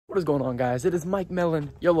What is going on, guys? It is Mike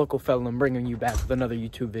Mellon, your local felon, bringing you back with another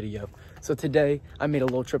YouTube video. So today, I made a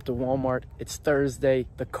little trip to Walmart. It's Thursday.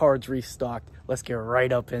 The cards restocked. Let's get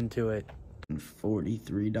right up into it.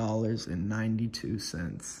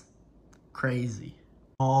 $43.92. Crazy.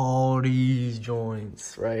 All these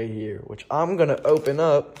joints right here, which I'm going to open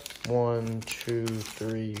up. 1, 2,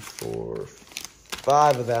 3, 4,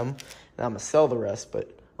 5 of them. And I'm going to sell the rest,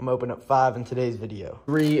 but I'm gonna open up 5 in today's video.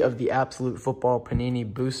 3 of the Absolute Football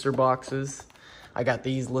Panini booster boxes. I got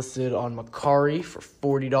these listed on Mercari for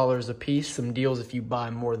 $40 a piece. Some deals if you buy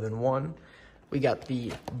more than one. We got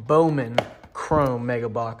the Bowman Chrome mega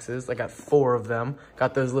boxes. I got 4 of them.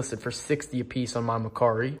 Got those listed for $60 a piece on my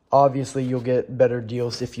Mercari. Obviously, you'll get better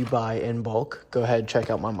deals if you buy in bulk. Go ahead, check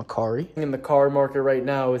out my Mercari. In the card market right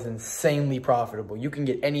now is insanely profitable. You can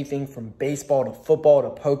get anything from baseball to football to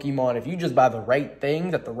Pokemon. If you just buy the right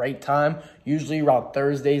things at the right time, usually around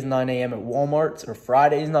Thursdays, 9 a.m. at Walmart's or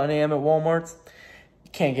Fridays, 9 a.m. at Walmart's,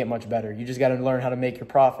 can't get much better. You just got to learn how to make your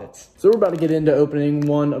profits. So we're about to get into opening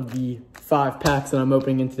one of the 5 packs that I'm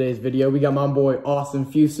opening in today's video. We got my boy Austin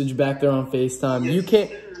Fusage back there on FaceTime.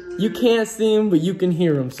 You can't see him, but you can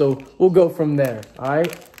hear him. So we'll go from there. All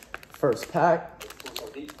right. First pack.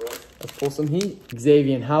 Let's pull some heat.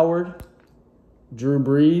 Xavier Howard, Drew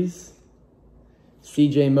Brees,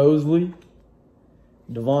 C.J. Mosley,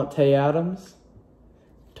 Devontae Adams,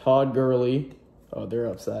 Todd Gurley. Oh, they're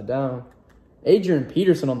upside down. Adrian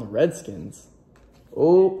Peterson on the Redskins.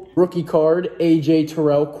 Oh, rookie card, A.J.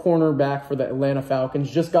 Terrell, cornerback for the Atlanta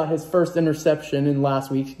Falcons. Just got his first interception in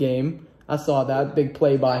last week's game. I saw that. Big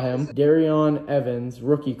play by him. Darion Evans,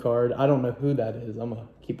 rookie card. I don't know who that is. I'm going to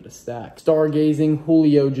keep it a stack. Stargazing,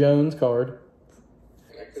 Julio Jones card.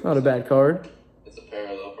 It's not a bad card. It's a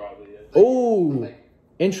parallel, probably. Oh,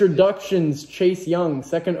 introductions, Chase Young,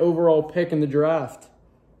 2nd overall pick in the draft.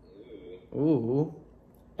 Ooh.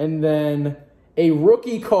 And then a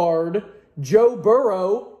rookie card, Joe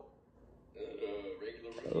Burrow.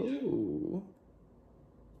 Oh,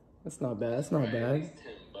 that's not bad. That's not bad.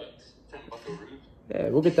 Yeah,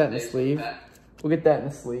 we'll get that in the sleeve. We'll get that in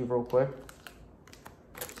the sleeve real quick.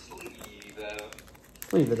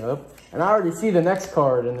 Sleeve it up. And I already see the next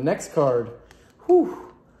card. And the next card,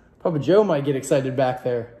 whew, Papa Joe might get excited back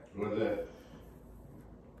there. What is that?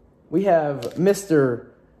 We have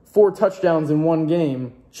Mr. 4 touchdowns in 1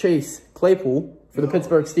 game, Chase Claypool for the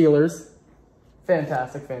Pittsburgh Steelers.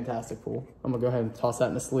 Fantastic, fantastic pull. I'm going to go ahead and toss that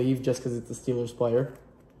in the sleeve just because it's a Steelers player.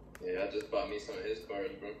 Yeah, I just bought me some of his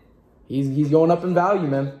cards, bro. He's going up in value,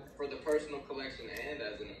 man. For the personal collection and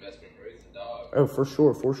as an investment, bro. He's a dog. Oh, for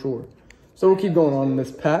sure, for sure. So we'll keep going on in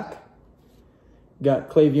this pack. Got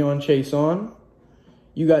Clavion Chase on.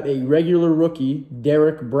 You got a regular rookie,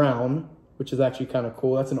 Derek Brown, which is actually kind of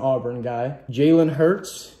cool. That's an Auburn guy. Jalen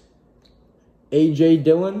Hurts, A.J.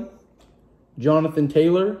 Dillon, Jonathan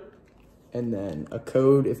Taylor, and then a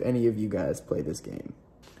code if any of you guys play this game.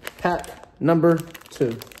 Pack number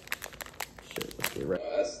 2. Shit, let's get right.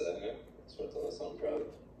 Oh, that's that, man. That's what I'm proud of.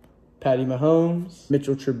 Patty Mahomes,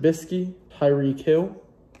 Mitchell Trubisky, Tyreek Hill,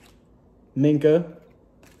 Minka,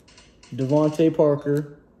 Devontae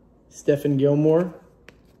Parker, Stephen Gilmore,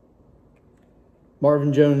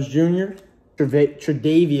 Marvin Jones Jr.,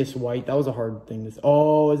 Tre'Davious White. That was a hard thing to say.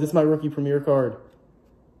 Oh, is this my rookie premier card?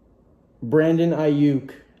 Brandon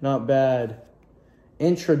Ayuk. Not bad.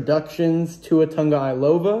 Introductions to Atunga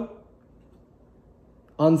Ilova.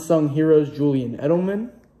 Unsung Heroes Julian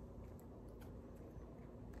Edelman.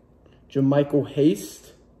 Jermichael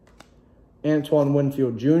Haste. Antoine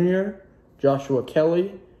Winfield Jr. Joshua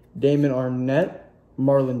Kelly. Damon Arnett.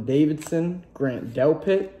 Marlon Davidson. Grant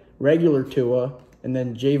Delpit. Regular Tua. And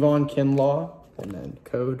then Javon Kinlaw, and then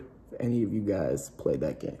code if any of you guys played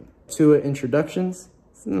that game. Tua introductions.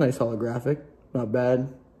 It's a nice holographic. Not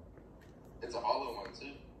bad. It's a hollow one,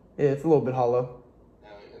 too. Yeah, it's a little bit hollow.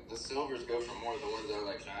 The silvers go for more. The ones that are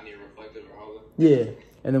like shiny, reflective, or hollow. Yeah.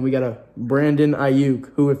 And then we got a Brandon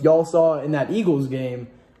Ayuk, who if y'all saw in that Eagles game,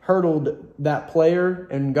 hurdled that player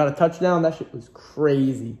and got a touchdown. That shit was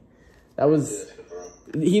crazy. That was,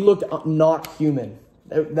 he looked not human.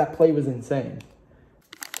 That play was insane.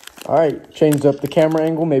 All right, changed up the camera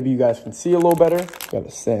angle. Maybe you guys can see a little better. Got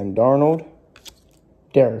a Sam Darnold,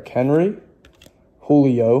 Derrick Henry,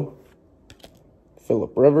 Julio,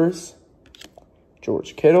 Phillip Rivers,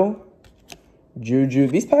 George Kittle, Juju.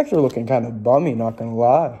 These packs are looking kind of bummy, not going to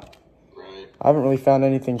lie. Right. I haven't really found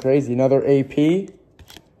anything crazy. Another AP. You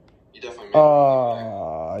definitely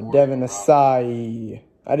Devin Asai.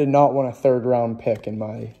 I did not want a 3rd round pick in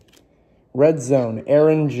my red zone.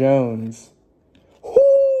 Aaron Jones.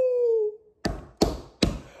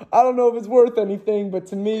 I don't know if it's worth anything, but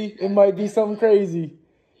to me, it might be something crazy.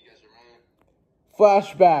 You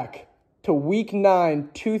Flashback to Week 9,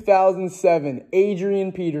 2007.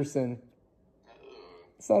 Adrian Peterson.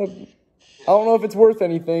 It's not a... I don't know if it's worth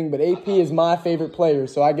anything, but AP is my favorite player,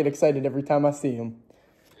 so I get excited every time I see him.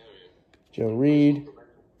 Joe Reed.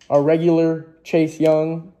 Our regular Chase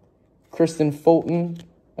Young. Kristen Fulton.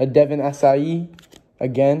 A Devin Asai.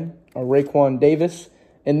 Again. A Raekwon Davis.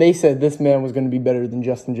 And they said this man was going to be better than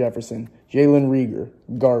Justin Jefferson. Jalen Reagor.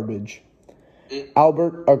 Garbage.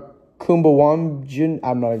 Albert Akumbawamjin.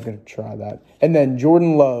 I'm not even going to try that. And then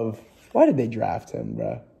Jordan Love. Why did they draft him,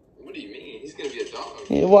 bro? What do you mean? He's going to be a dog.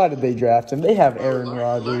 Yeah, why did they draft him? They have Aaron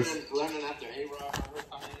Rodgers. Learning after A-Rod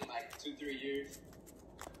in like 2-3 years.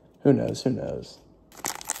 Who knows?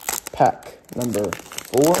 Pack number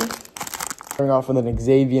 4. Starting off with an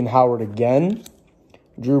Xavier Howard again.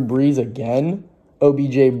 Drew Brees again.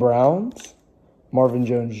 OBJ Browns. Marvin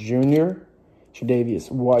Jones Jr.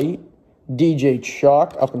 Tre'Davious White. DJ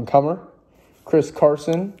Chalk, up-and-comer. Chris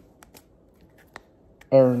Carson.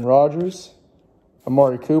 Aaron Rodgers.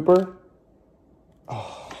 Amari Cooper.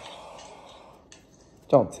 Oh,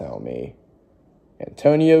 don't tell me.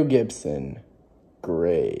 Antonio Gibson.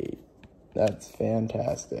 Great. That's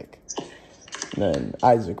fantastic. And then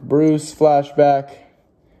Isaac Bruce, flashback.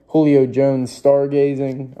 Julio Jones,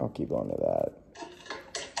 stargazing. I'll keep on to that.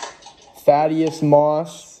 Thaddeus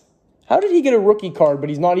Moss. How did he get a rookie card, but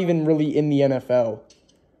he's not even really in the NFL?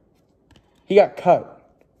 He got cut.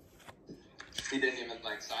 He didn't even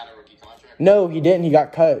sign a rookie contract? No, he didn't. He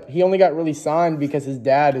got cut. He only got really signed because his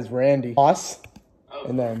dad is Randy Moss. Oh.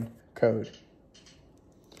 And then code.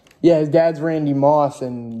 Yeah, his dad's Randy Moss,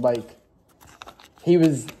 and he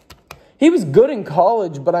was good in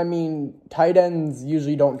college, but I mean, tight ends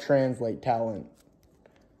usually don't translate talent.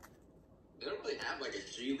 They don't really have a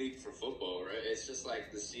G League for football, right? It's just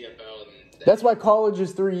the CFL and... That's why college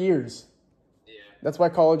is 3 years. Yeah. That's why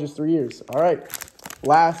college is 3 years. All right.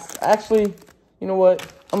 Actually, you know what?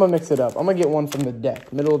 I'm going to mix it up. I'm going to get one from the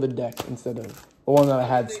deck, middle of the deck, instead of the one that I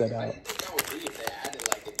had set out. I think that would be if they added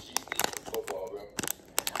a G League for football, bro.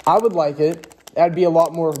 I would like it. That'd be a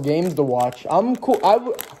lot more games to watch. I'm cool.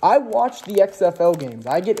 I watch the XFL games.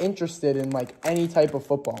 I get interested in any type of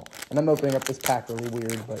football. And I'm opening up this pack really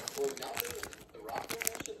weird, but... Well, now the Rock doing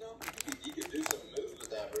that shit now, you could do some moves with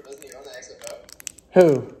that, bro. Doesn't he own the XFL?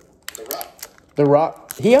 Who? The Rock. The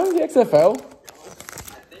Rock. He owns the XFL? I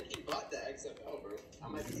think he bought the XFL, bro. I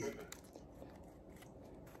might be tripping.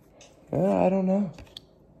 I don't know.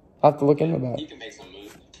 I'll have to look into that. He can make some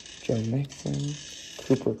moves. Joe Mixon.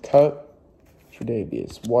 Cooper Kupp.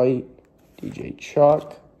 Tre'Davious White, DJ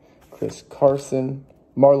Chalk, Chris Carson,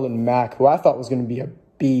 Marlon Mack, who I thought was going to be a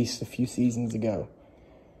beast a few seasons ago.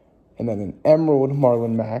 And then an Emerald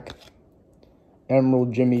Marlon Mack,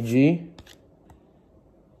 Emerald Jimmy G,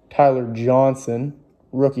 Tyler Johnson,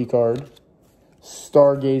 rookie card,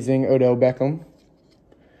 stargazing Odell Beckham,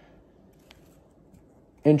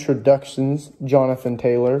 introductions Jonathan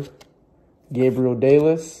Taylor, Gabriel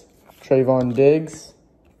Davis, Trayvon Diggs,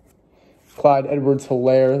 Clyde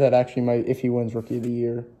Edwards-Helaire, that actually might, if he wins Rookie of the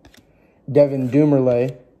Year. Devin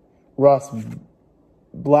Dumerlay. Ross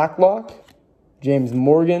Blacklock. James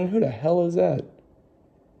Morgan. Who the hell is that?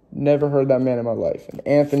 Never heard that man in my life. And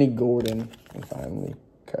Anthony Gordon. And finally,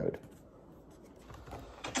 code.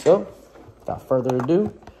 So, without further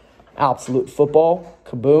ado, Absolute Football,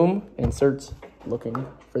 Kaboom, inserts looking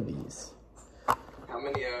for these. How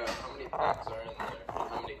many packs are in there?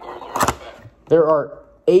 How many cards are in the pack? There are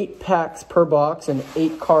 8 packs per box and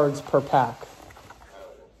 8 cards per pack.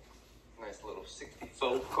 Nice little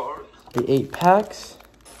 60-fold card. The 8 packs.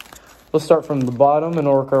 Let's start from the bottom and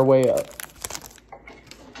work our way up.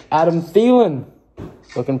 Adam Thielen,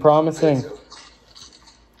 looking promising.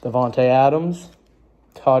 Devontae Adams,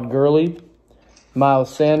 Todd Gurley,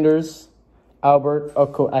 Miles Sanders, I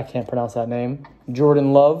can't pronounce that name.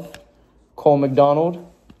 Jordan Love, Cole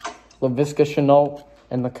McDonald, Laviska Shenault,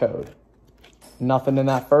 and the code. Nothing in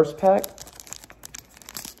that first pack.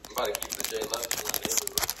 I'm about to keep the J-Loves for my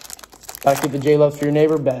neighbor. Gotta keep the J-Loves for your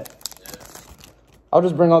neighbor, bet. Yeah. I'll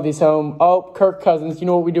just bring all these home. Oh, Kirk Cousins. You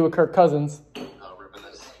know what we do with Kirk Cousins? Oh, ripping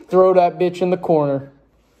this. Throw that bitch in the corner.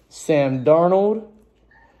 Sam Darnold,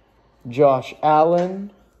 Josh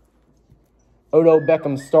Allen, Odell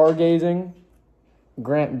Beckham stargazing,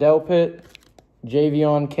 Grant Delpit,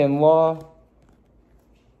 Javion Kinlaw,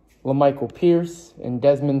 LaMichael Pierce, and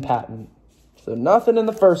Desmond Patton. So nothing in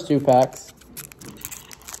the first 2 packs.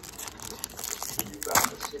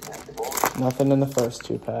 Nothing in the first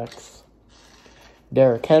 2 packs.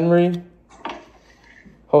 Derrick Henry.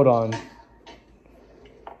 Hold on.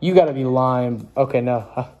 You got to be lying. Okay, no.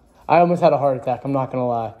 I almost had a heart attack. I'm not going to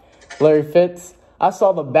lie. Larry Fitz. I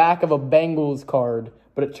saw the back of a Bengals card,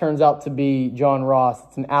 but it turns out to be John Ross.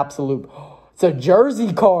 It's an absolute... It's a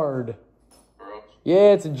jersey card.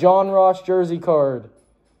 Yeah, it's a John Ross jersey card.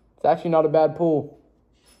 It's actually not a bad pull.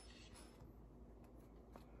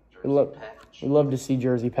 We love to see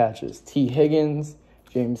jersey patches. T. Higgins,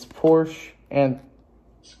 James Porsche,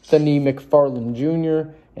 Anthony McFarland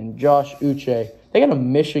Jr., and Josh Uche. They got a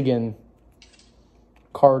Michigan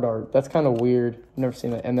card art. That's kind of weird. Never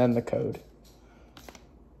seen that. And then the code.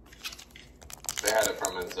 They had it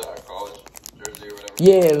from his college jersey or whatever.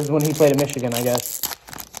 Yeah, it was when he played at Michigan, I guess.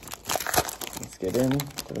 Let's get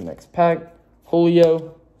into the next pack.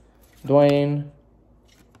 Julio, Dwayne.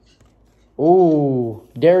 Ooh,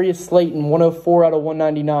 Darius Slayton, 104 out of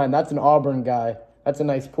 199. That's an Auburn guy. That's a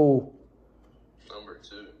nice pull.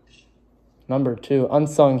 Number 2,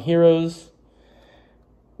 Unsung Heroes.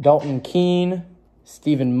 Dalton Keene,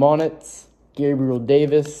 Stephen Monitz, Gabriel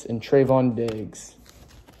Davis, and Trayvon Diggs.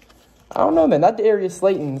 I don't know, man. That Darius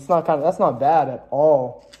Slayton, that's not bad at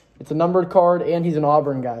all. It's a numbered card, and he's an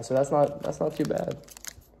Auburn guy, so that's not too bad.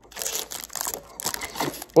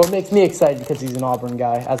 Well, it makes me excited because he's an Auburn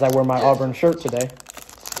guy, as I wear my Auburn shirt today.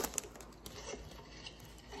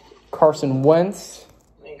 Carson Wentz.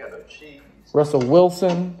 Russell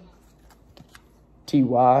Wilson.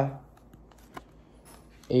 T.Y.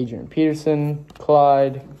 Adrian Peterson.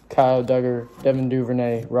 Clyde. Kyle Duggar. Devin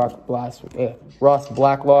Duvernay. Ross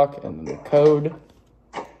Blacklock. And the code.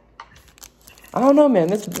 I don't know, man.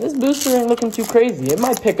 This booster ain't looking too crazy. It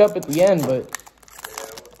might pick up at the end, but...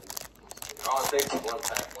 All it takes is one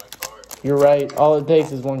pack, one card. You're right. All it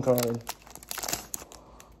takes is one card.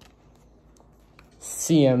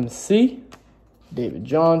 CMC. David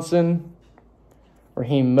Johnson.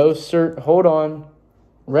 Raheem Mostert. Hold on.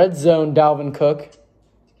 Red Zone, Dalvin Cook.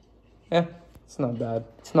 It's not bad.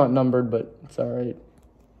 It's not numbered, but it's all right.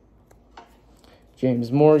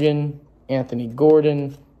 James Morgan. Anthony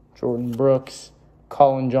Gordon. Jordan Brooks.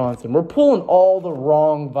 Colin Johnson. We're pulling all the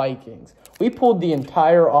wrong Vikings. We pulled the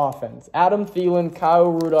entire offense. Adam Thielen, Kyle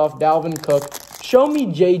Rudolph, Dalvin Cook. Show me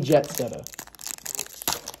Jay Jetsetter.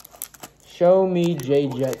 Show me Jay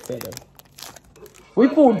Jetsetter. We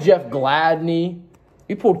pulled Jeff Gladney.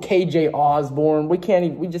 We pulled KJ Osborne. We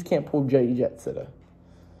just can't pull Jay Jetsetter.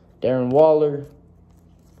 Darren Waller.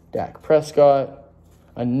 Dak Prescott.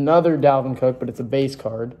 Another Dalvin Cook, but it's a base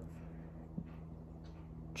card.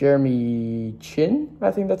 Jeremy Chin, I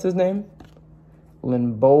think that's his name.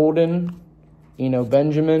 Lynn Bolden. Eno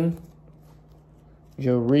Benjamin,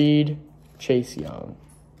 Joe Reed, Chase Young,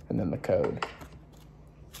 and then the code.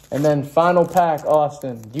 And then final pack,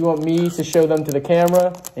 Austin. Do you want me to show them to the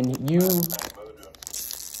camera? And you...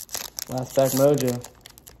 Last pack mojo.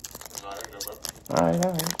 All right.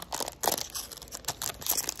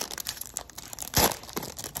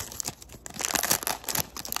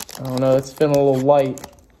 I don't know, it's feeling a little light.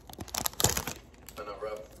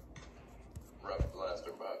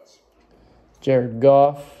 Jared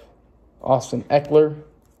Goff, Austin Eckler,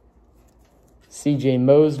 C.J.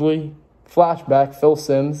 Mosley, flashback, Phil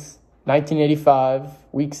Simms, 1985,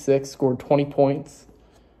 Week 6, scored 20 points.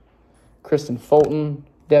 Kristen Fulton,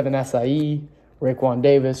 Devin Asai, Raekwon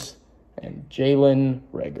Davis, and Jalen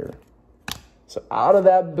Reagor. So out of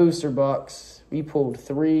that booster box, we pulled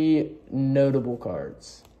 3 notable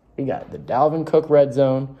cards. We got the Dalvin Cook Red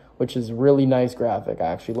Zone, which is a really nice graphic. I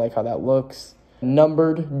actually like how that looks.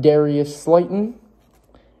 Numbered Darius Slayton.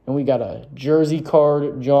 And we got a jersey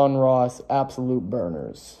card, John Ross, absolute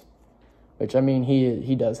burners. Which, I mean,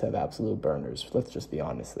 he does have absolute burners. Let's just be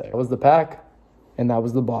honest there. That was the pack, and that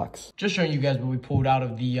was the box. Just showing you guys what we pulled out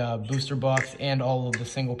of the booster box and all of the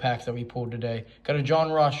single packs that we pulled today. Got a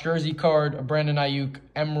John Ross jersey card, a Brandon Ayuk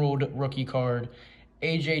Emerald rookie card,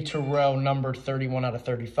 AJ Terrell numbered 31 out of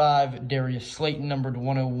 35, Darius Slayton numbered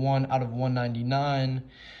 101 out of 199,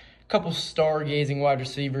 couple stargazing wide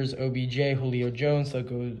receivers, OBJ, Julio Jones,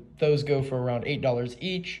 so those go for around $8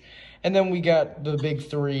 each. And then we got the big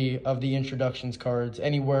 3 of the introductions cards,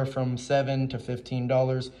 anywhere from $7 to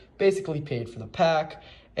 $15, basically paid for the pack.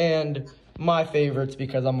 And my favorites,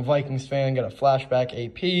 because I'm a Vikings fan, got a flashback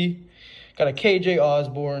AP, got a KJ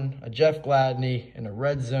Osborne, a Jeff Gladney, and a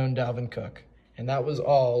red zone Dalvin Cook. And that was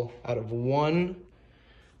all out of 1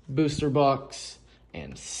 booster box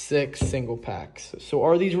and 6 single packs. So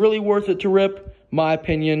are these really worth it to rip? My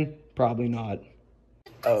opinion, probably not.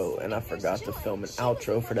 Oh, and I forgot to film an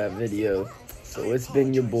outro for that video. So it's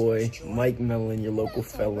been your boy, Mike Mellon, your local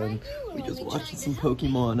felon. We just watching some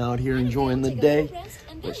Pokemon out here, enjoying the day.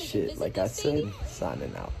 But shit, like I said,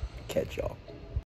 signing out. Catch y'all.